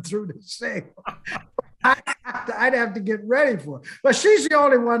fiddling through the thing. I'd have to get ready for it. But she's the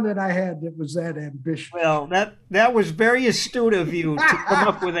only one that I had that was that ambitious. Well, that was very astute of you to come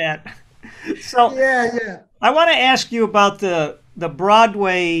up with that. So yeah. I want to ask you about the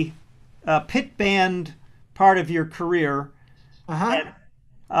Broadway pit band part of your career. Uh-huh.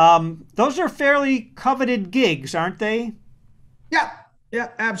 And, those are fairly coveted gigs, aren't they? Yeah,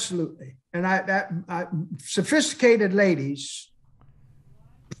 absolutely. And Sophisticated Ladies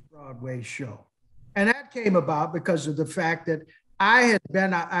Broadway show. And that came about because of the fact that I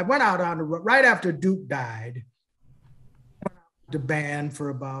went out on the road right after Duke died. I went out with the band for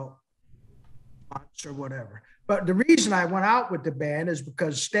about months or whatever. But the reason I went out with the band is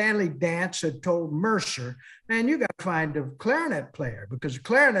because Stanley Dance had told Mercer, man, you got to find a clarinet player, because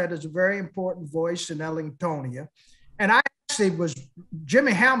clarinet is a very important voice in Ellingtonia. And I actually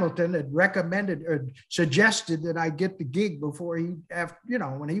Jimmy Hamilton had recommended or suggested that I get the gig before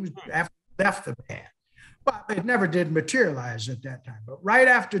when he left the band. But it never did materialize at that time. But right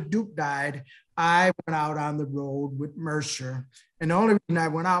after Duke died, I went out on the road with Mercer. And the only reason I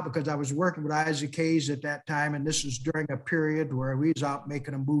went out because I was working with Isaac Hayes at that time. And this was during a period where we was out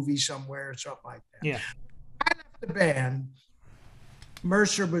making a movie somewhere or something like that. Yeah. I left the band.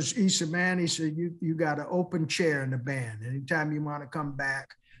 Mercer he said, man, you got an open chair in the band anytime you want to come back.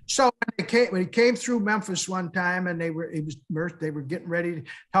 So when he came through Memphis one time, and they were getting ready,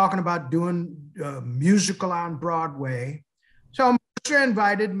 talking about doing a musical on Broadway. So Mercer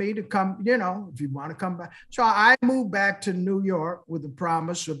invited me to come, if you want to come back. So I moved back to New York with the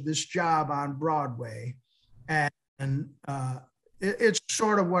promise of this job on Broadway. And it's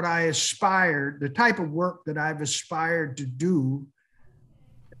sort of what I aspired, the type of work that I've aspired to do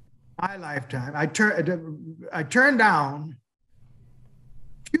in my lifetime. I turned down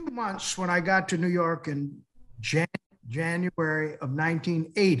few months when I got to New York in January of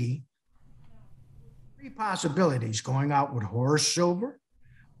 1980, three possibilities: going out with Horace Silver,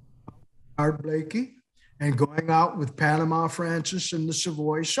 Art Blakey, and going out with Panama Francis and the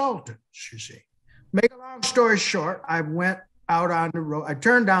Savoy Sultans, you see. Make a long story short, I went out on the road. I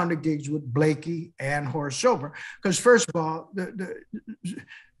turned down the gigs with Blakey and Horace Silver because, first of all, the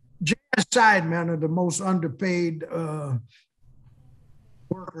jazz sidemen are the most underpaid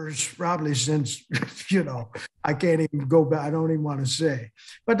workers probably since, I can't even go back. I don't even want to say.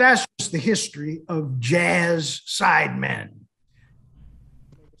 But that's just the history of jazz sidemen.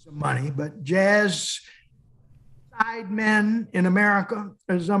 Some money, but jazz sidemen in America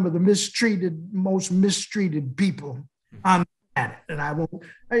are some of the most mistreated people on the planet. And I won't,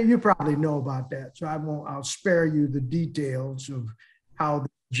 you probably know about that. So I'll spare you the details of how the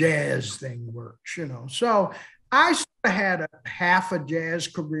jazz thing works, So I sort of had half a jazz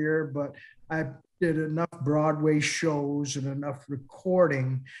career, but I did enough Broadway shows and enough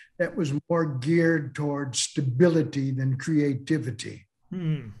recording that was more geared towards stability than creativity.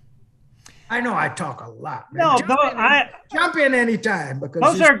 I know I talk a lot, man. Jump in anytime, because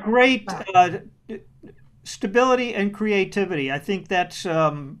those are great. Stability and creativity. I think that's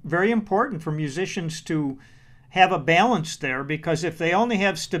very important for musicians to have a balance there, because if they only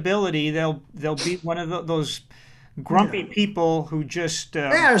have stability, they'll be one of those grumpy people who just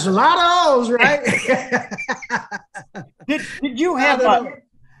there's a lot of those, right? Did you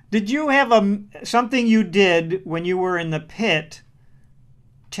have something you did when you were in the pit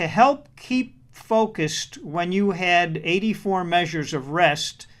to help keep focused when you had 84 measures of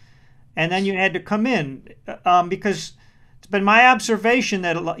rest and then you had to come in? Because it's been my observation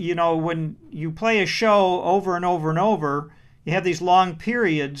that, when you play a show over and over and over, you have these long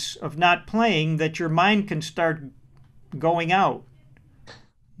periods of not playing that your mind can start going out.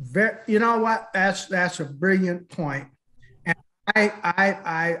 You know what? That's a brilliant point. And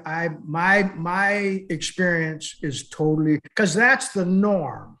my experience is totally, because that's the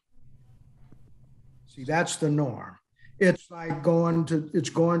norm. See, that's the norm. It's like going to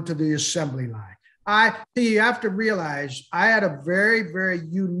the assembly line. You have to realize I had a very, very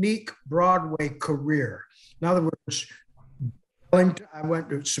unique Broadway career. In other words, I went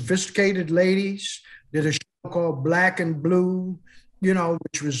to Sophisticated Ladies, did a show called Black and Blue,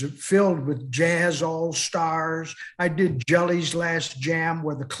 which was filled with jazz all-stars. I did Jelly's Last Jam,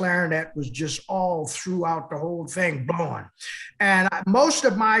 where the clarinet was just all throughout the whole thing blowing. And most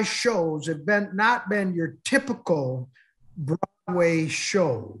of my shows have not been your typical Broadway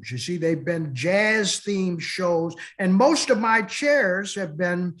shows. You see, they've been jazz-themed shows, and most of my chairs have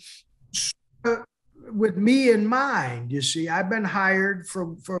been with me in mind. You see, I've been hired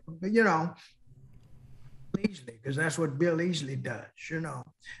for Easley, because that's what Bill Easley does,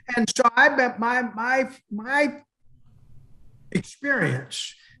 And so I bet my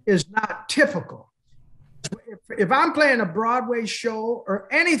experience is not typical. If I'm playing a Broadway show or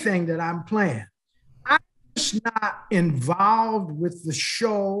anything that I'm playing, I'm just not involved with the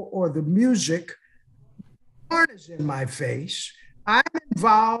show or the music. Horn is in my face. I'm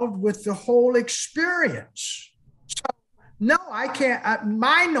involved with the whole experience. No, I can't.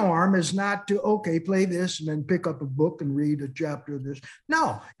 My norm is not to, play this and then pick up a book and read a chapter of this.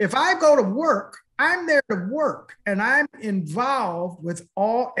 No, if I go to work, I'm there to work, and I'm involved with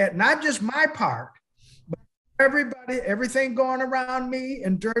not just my part, but everything going around me,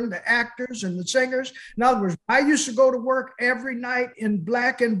 and during the actors and the singers. In other words, I used to go to work every night in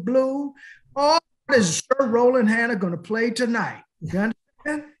Black and Blue. Oh, what is Sir Roland Hanna going to play tonight? You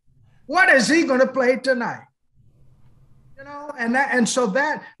understand? What is he going to play tonight? I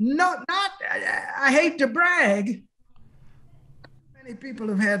hate to brag. Many people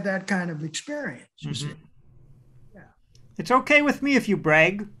have had that kind of experience. You see? Yeah. It's okay with me if you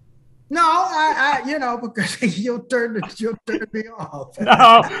brag. No, because you'll turn me off.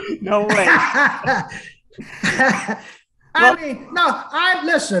 No way.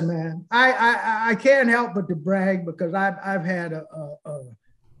 Listen, man. I can't help but to brag, because I've had a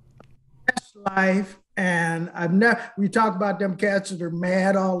best life. And we talk about them cats that are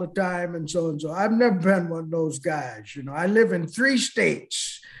mad all the time and so and so. I've never been one of those guys. I live in 3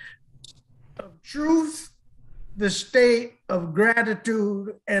 states of truth, the state of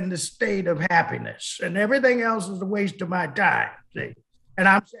gratitude, and the state of happiness. And everything else is a waste of my time. See? And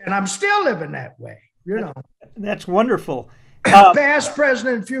I'm still living that way, That's wonderful. Past,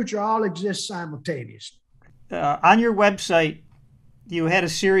 present, and future all exist simultaneously. On your website, you had a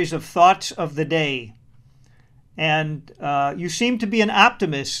series of thoughts of the day. And you seem to be an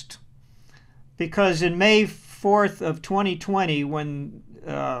optimist, because in May 4th of 2020, when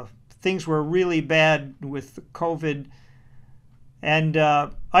things were really bad with COVID. And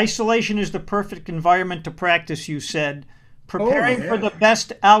isolation is the perfect environment to practice, you said. Oh, Preparing for yeah. the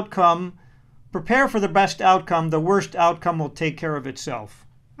best outcome. Prepare for the best outcome. The worst outcome will take care of itself.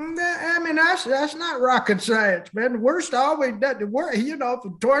 I mean, that's not rocket science, man. The worst always does. The worst, you know, if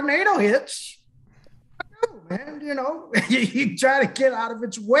a tornado hits, man, you know, you try to get out of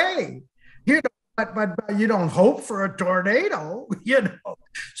its way, you know, but you don't hope for a tornado, you know.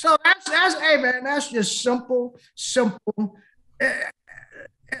 So that's hey man, that's just simple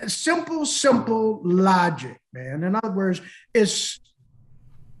logic, man. In other words, it's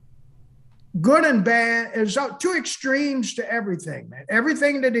good and bad. There's two extremes to everything, man.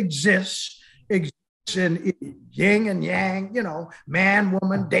 Everything that exists in yin and yang, you know, man,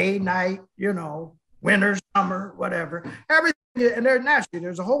 woman, day, night, you know, winter, summer, whatever. Everything, and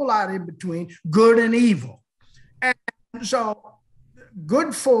there's a whole lot in between, good and evil. And so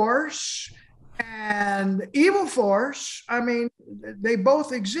good force and evil force, I mean, they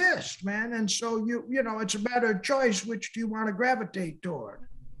both exist, man. And so you know, it's a matter of choice, which do you want to gravitate toward?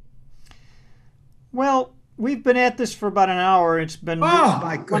 Well, we've been at this for about an hour. It's been Oh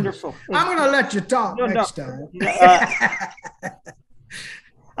my goodness. wonderful. I'm going to let you talk next time.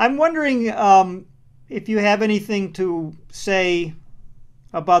 I'm wondering if you have anything to say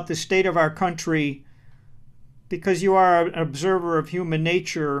about the state of our country, because you are an observer of human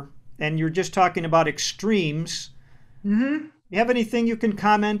nature and you're just talking about extremes. Mm-hmm. You have anything you can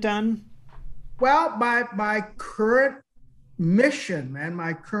comment on? Well, my current mission, man,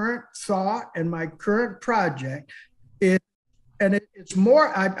 my current thought and my current project is, and it's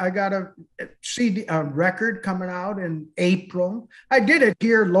more, I got a CD, a record coming out in April. I did it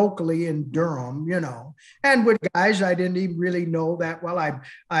here locally in Durham, you know, and with guys I didn't even really know that well.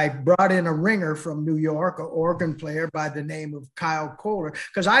 I brought in a ringer from New York, an organ player by the name of Kyle Kohler,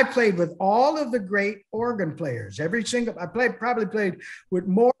 because I played with all of the great organ players. Probably played with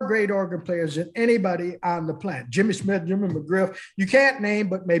more great organ players than anybody on the planet. Jimmy Smith, Jimmy McGriff. You can't name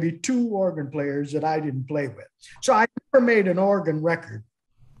but maybe 2 organ players that I didn't play with. So I never made an organ record,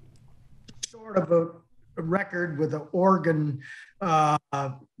 sort of a record with an organ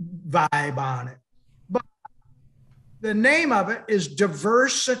vibe on it. But the name of it is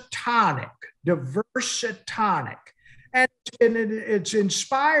Diversitonic. And it's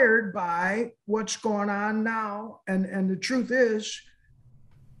inspired by what's going on now. And the truth is,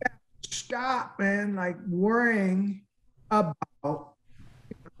 stop, man, like worrying about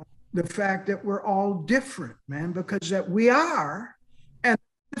the fact that we're all different, man, because that we are, and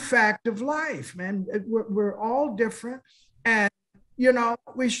the fact of life, man, we're all different. And, you know,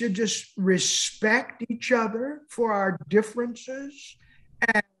 we should just respect each other for our differences.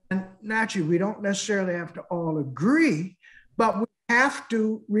 And naturally, we don't necessarily have to all agree, but we have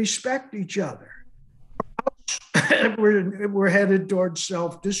to respect each other. We're headed towards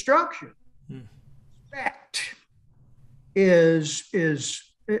self-destruction. Respect is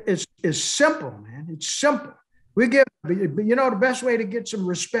simple, man. It's simple. You know, the best way to get some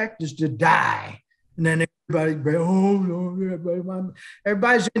respect is to die. And then everybody's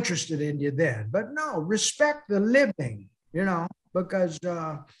interested in you then. But no, respect the living, you know, because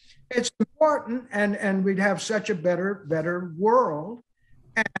it's important, and we'd have such a better world.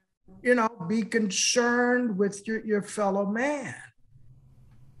 And, you know, be concerned with your fellow man.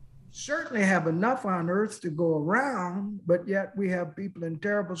 Certainly have enough on earth to go around, but yet we have people in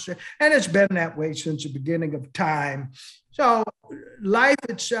terrible state. And it's been that way since the beginning of time. So life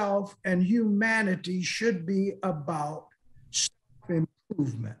itself and humanity should be about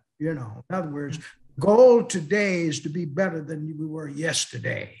self-improvement. You know, in other words, the goal today is to be better than we were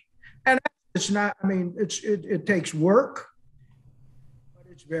yesterday. And it's not, I mean, it takes work.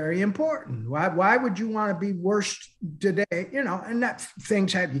 It's very important. Why would you want to be worse today? You know, and that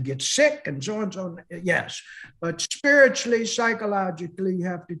things have you get sick and so on. So yes, but spiritually, psychologically, you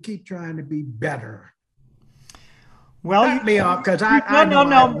have to keep trying to be better. Well, cut me off because I know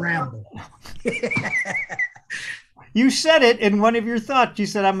I ramble. You said it in one of your thoughts. You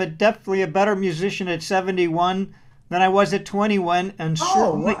said, "I'm definitely a better musician at 71 than I was at 21, and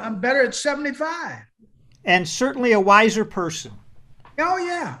certainly I'm better at 75, and certainly a wiser person." Oh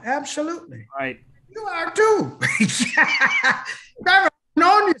yeah, absolutely. Right. You are too. I've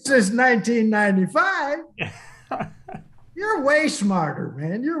known you since 1995. You're way smarter,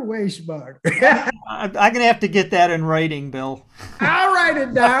 man. You're way smarter. I'm going to have to get that in writing, Bill. I'll write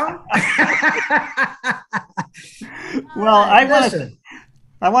it down. Well, I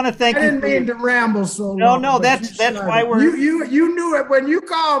want to thank you. I didn't mean to ramble so long. No, that's why we're. You knew it when you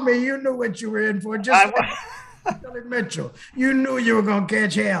called me. You knew what you were in for. Billy Mitchell, you knew you were going to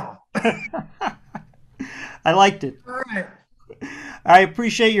catch hell. I liked it. All right. I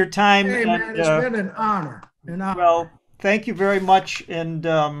appreciate your time. Hey, man, And it's been an honor. An honor. well, thank you very much. And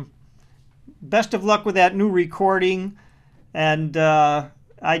best of luck with that new recording. And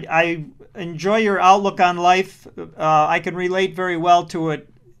I enjoy your outlook on life. I can relate very well to it.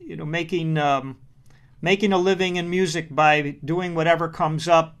 You know, making a living in music by doing whatever comes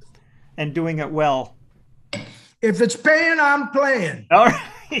up and doing it well. If it's paying, I'm playing. All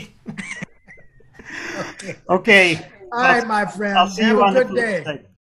right. Okay. Okay. All right, my friend. I'll see Have you a on the good day.